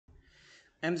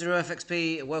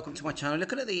M0FXP, welcome to my channel.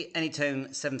 Looking at the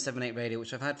Anytone 778 radio,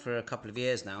 which I've had for a couple of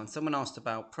years now, and someone asked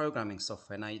about programming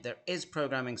software. Now, there is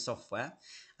programming software,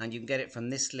 and you can get it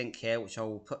from this link here, which I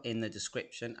will put in the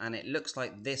description, and it looks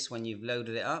like this when you've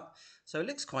loaded it up. So it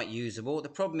looks quite usable. The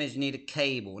problem is you need a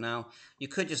cable. Now, you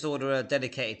could just order a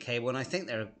dedicated cable, and I think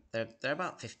they're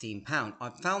about £15. I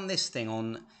found this thing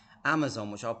on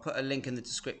Amazon, which I'll put a link in the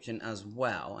description as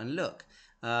well, and look,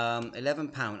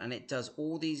 £11, and it does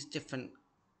all these different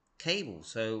cables,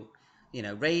 so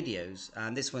radios,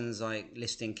 and this one's like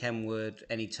listing Kenwood,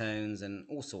 Anytones, and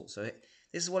all sorts. So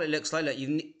this is what it looks like. Look,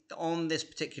 on this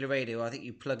particular radio, I think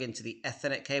you plug into the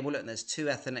Ethernet cable. Look, and there's two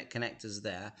Ethernet connectors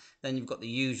there. Then you've got the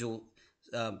usual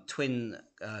twin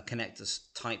connectors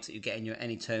types that you get in your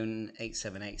Anytone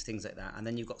 878s, things like that. And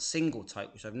then you've got single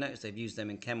type, which I've noticed they've used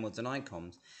them in Kenwoods and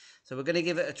Icons. So we're going to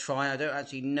give it a try. I don't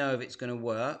actually know if it's going to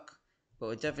work, but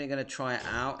we're definitely going to try it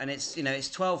out. And it's it's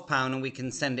 £12, and we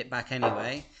can send it back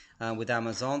anyway with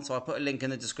Amazon. So I'll put a link in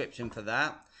the description for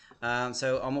that.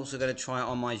 So I'm also going to try it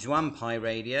on my Juanpai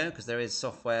radio, because there is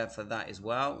software for that as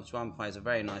well. Juanpai is a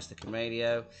very nice looking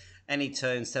radio.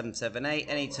 Anytone 778,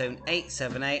 Anytone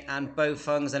 878, and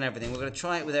Bowfungs and everything. We're going to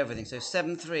try it with everything. So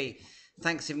 7.3.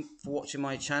 Thanks for watching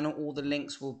my channel. All the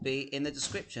links will be in the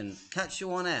description. Catch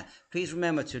you on air. Please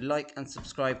remember to like and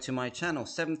subscribe to my channel.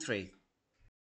 7.3.